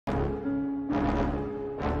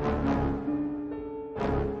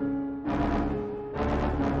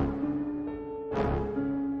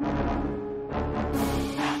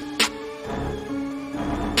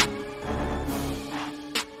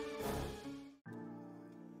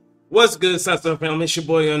What's good, Southside family? It's your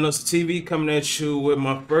boy Unknown's TV coming at you with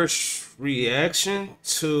my first reaction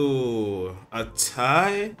to a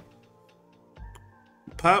Thai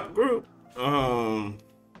pop group. I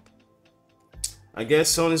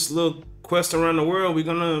guess on this little quest around the world, we're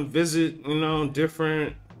gonna visit,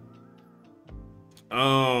 different,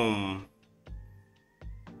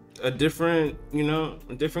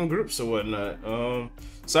 different groups or whatnot.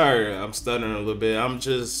 Sorry, I'm stuttering a little bit.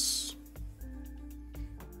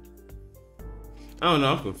 I don't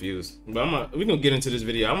know, I'm confused. But we're gonna get into this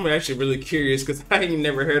video. I'm actually really curious because I ain't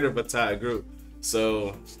never heard of a Thai group.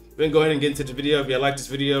 So we're gonna go ahead and get into the video. If y'all like this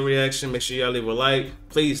video reaction, make sure y'all leave a like.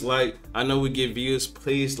 Please like. I know we get views.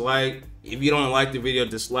 Please like. If you don't like the video,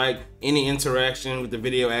 dislike. Any interaction with the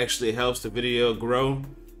video actually helps the video grow.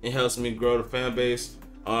 It helps me grow the fan base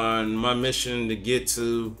on my mission to get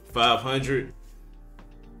to 500.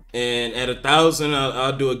 And at 1,000,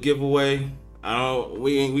 I'll do a giveaway.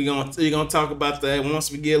 We gonna talk about that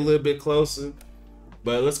once we get a little bit closer.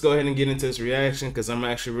 But let's go ahead and get into this reaction because I'm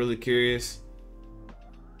actually really curious.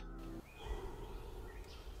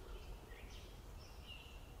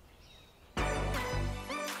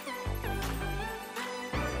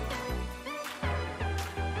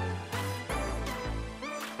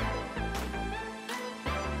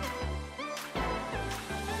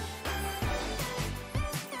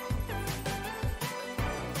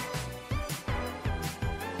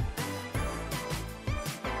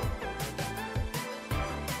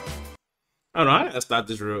 Oh no, I gotta stop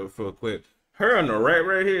this real quick. Her on the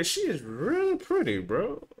right here, she is really pretty,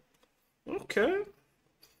 bro. Okay.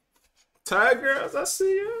 Thai girls, I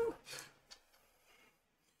see you.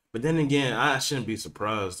 But then again, I shouldn't be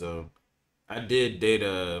surprised though. I did date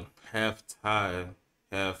a half Thai,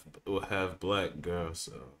 half black girl,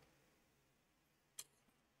 so.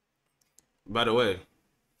 By the way,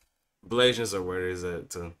 Blasians are where it is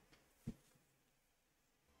at too.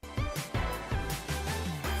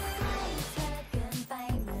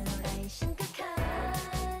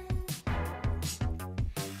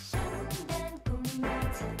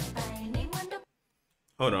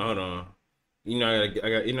 Hold on. I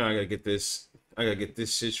gotta get this. I gotta get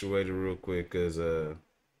this situated real quick, cause oh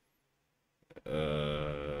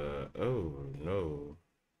no.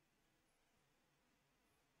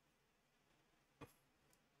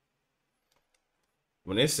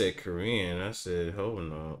 When they said Korean, I said,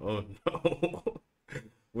 hold on. Oh no.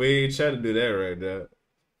 We ain't trying to do that right now.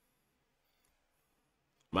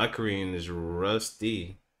 My Korean is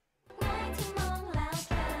rusty.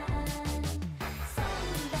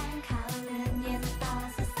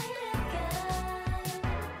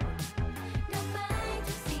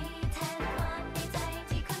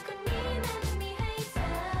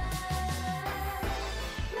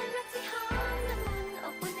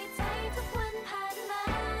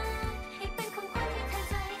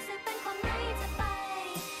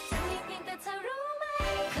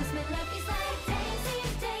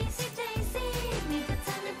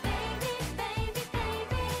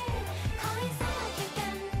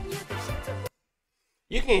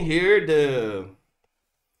 You can hear the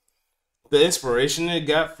inspiration it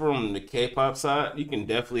got from the K-pop side. You can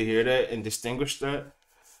definitely hear that and distinguish that.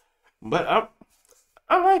 But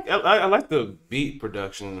I like the beat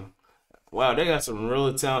production. Wow, they got some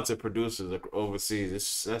really talented producers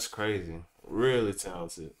overseas. That's crazy. Really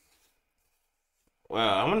talented.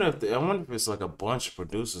 Wow, I wonder if it's like a bunch of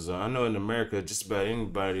producers. I know in America, just about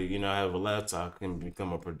anybody have a laptop can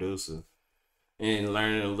become a producer and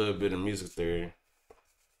learn a little bit of music theory.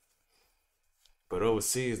 But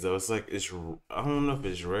overseas though, I don't know if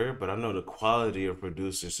it's rare, but I know the quality of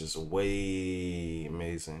producers is way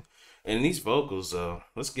amazing. And these vocals though,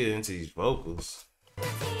 let's get into these vocals.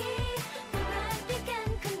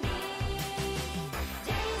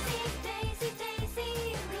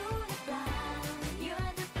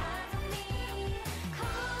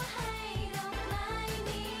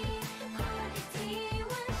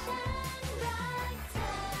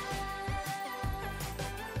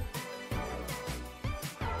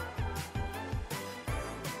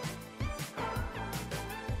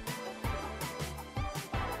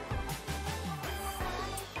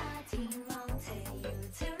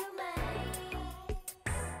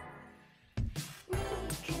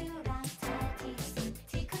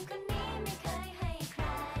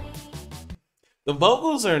 The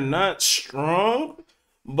vocals are not strong,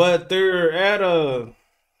 but they're at a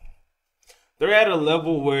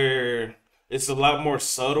level where it's a lot more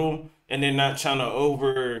subtle and they're not trying to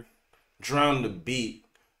over drown the beat.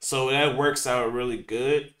 So that works out really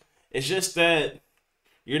good. It's just that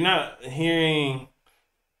you're not hearing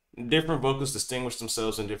different vocals distinguish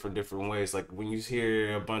themselves in different ways. Like when you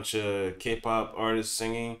hear a bunch of K-pop artists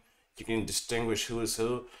singing, you can distinguish who is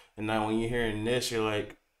who. And now when you're hearing this, you're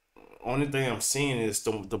like, only thing I'm seeing is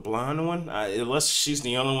the blonde one. Unless she's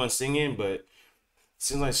the only one singing, but it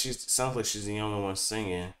sounds like she's the only one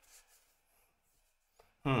singing.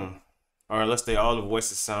 Hmm. Or unless all the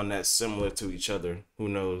voices sound that similar to each other. Who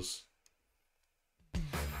knows?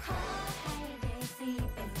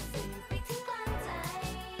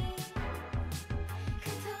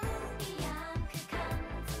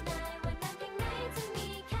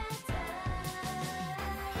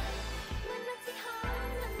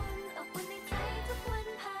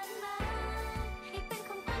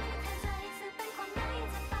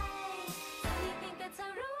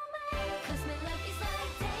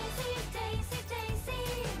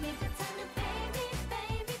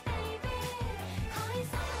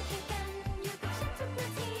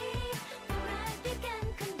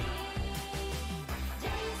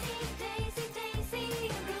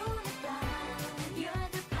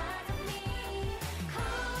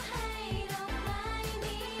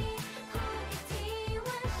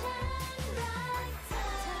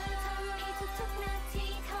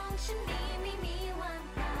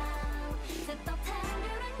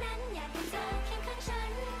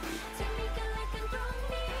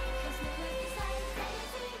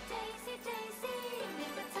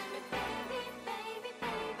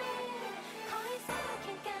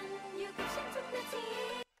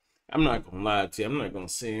 I'm not gonna lie to you. I'm not gonna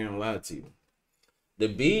sit here and lie to you. The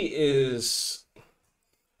beat is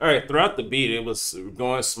all right. Throughout the beat, it was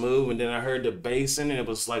going smooth, and then I heard the bass in it. It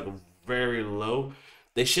was like very low.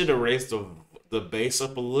 They should have raised the bass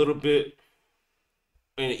up a little bit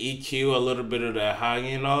and EQ a little bit of that high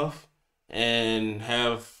end off, and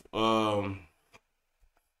have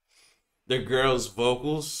the girls'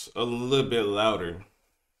 vocals a little bit louder,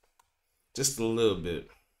 just a little bit.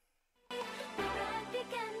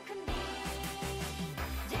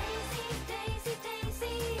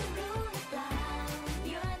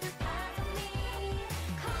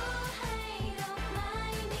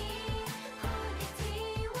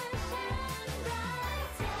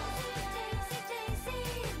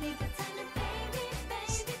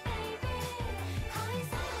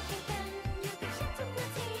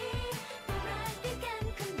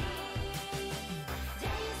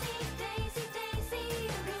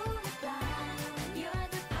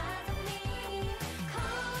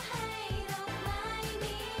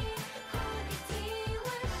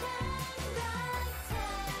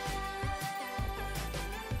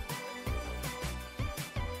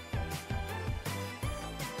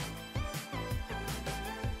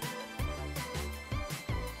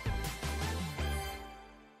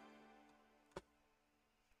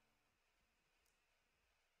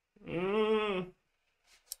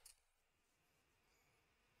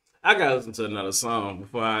 I gotta listen to another song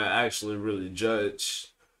before I actually really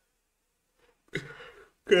judge.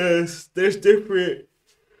 Cause there's different,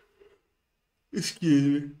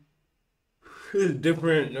 excuse me, there's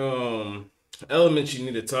different elements you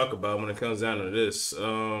need to talk about when it comes down to this.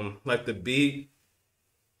 Like the beat,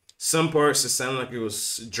 some parts it sounded like it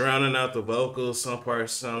was drowning out the vocals. Some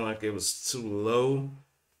parts sound like it was too low.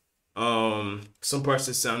 Some parts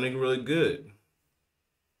it sounded really good.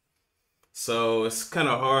 So it's kind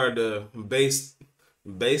of hard to based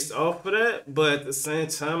off of that, but at the same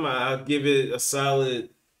time, I'll give it a solid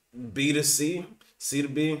B to C, C to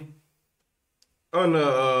B on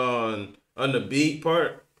the beat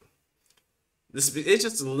part. It's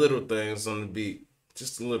just the little things on the beat,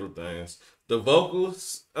 just the little things. The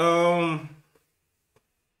vocals, I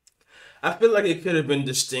feel like it could have been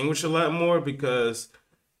distinguished a lot more because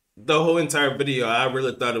the whole entire video, I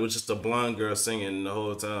really thought it was just a blonde girl singing the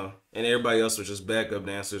whole time, and everybody else was just backup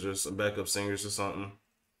dancers or backup singers or something.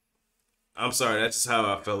 I'm sorry, that's just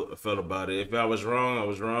how I felt about it. If I was wrong, I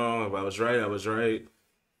was wrong. If I was right, I was right.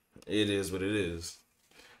 It is what it is.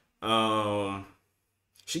 Um,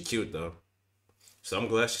 she cute though, so I'm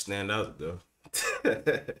glad she stand out though.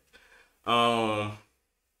 um,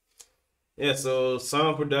 yeah. So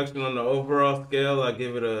song production on the overall scale, I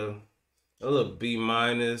give it a little B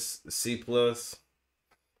minus, C plus,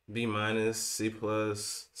 B minus, C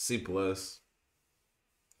plus, C plus.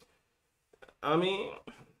 I mean,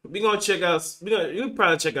 you'll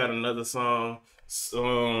probably check out another song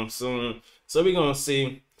soon. So we're gonna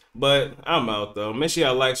see. But I'm out though. Make sure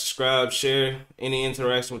y'all like, subscribe, share. Any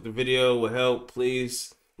interaction with the video will help.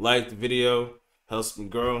 Please like the video, helps me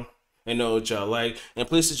grow and know what y'all like. And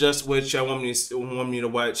please suggest what y'all want me to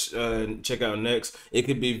watch, check out next. It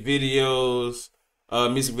could be videos,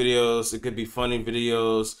 music videos. It could be funny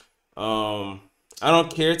videos. I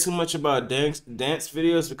don't care too much about dance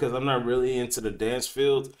videos because I'm not really into the dance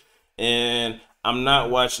field, and I'm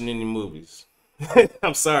not watching any movies.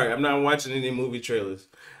 I'm sorry, I'm not watching any movie trailers.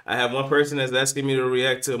 I have one person that's asking me to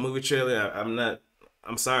react to a movie trailer. I'm not.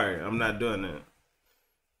 I'm sorry, I'm not doing that.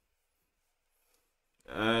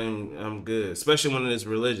 I'm good, especially when it's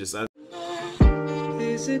religious.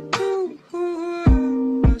 Is it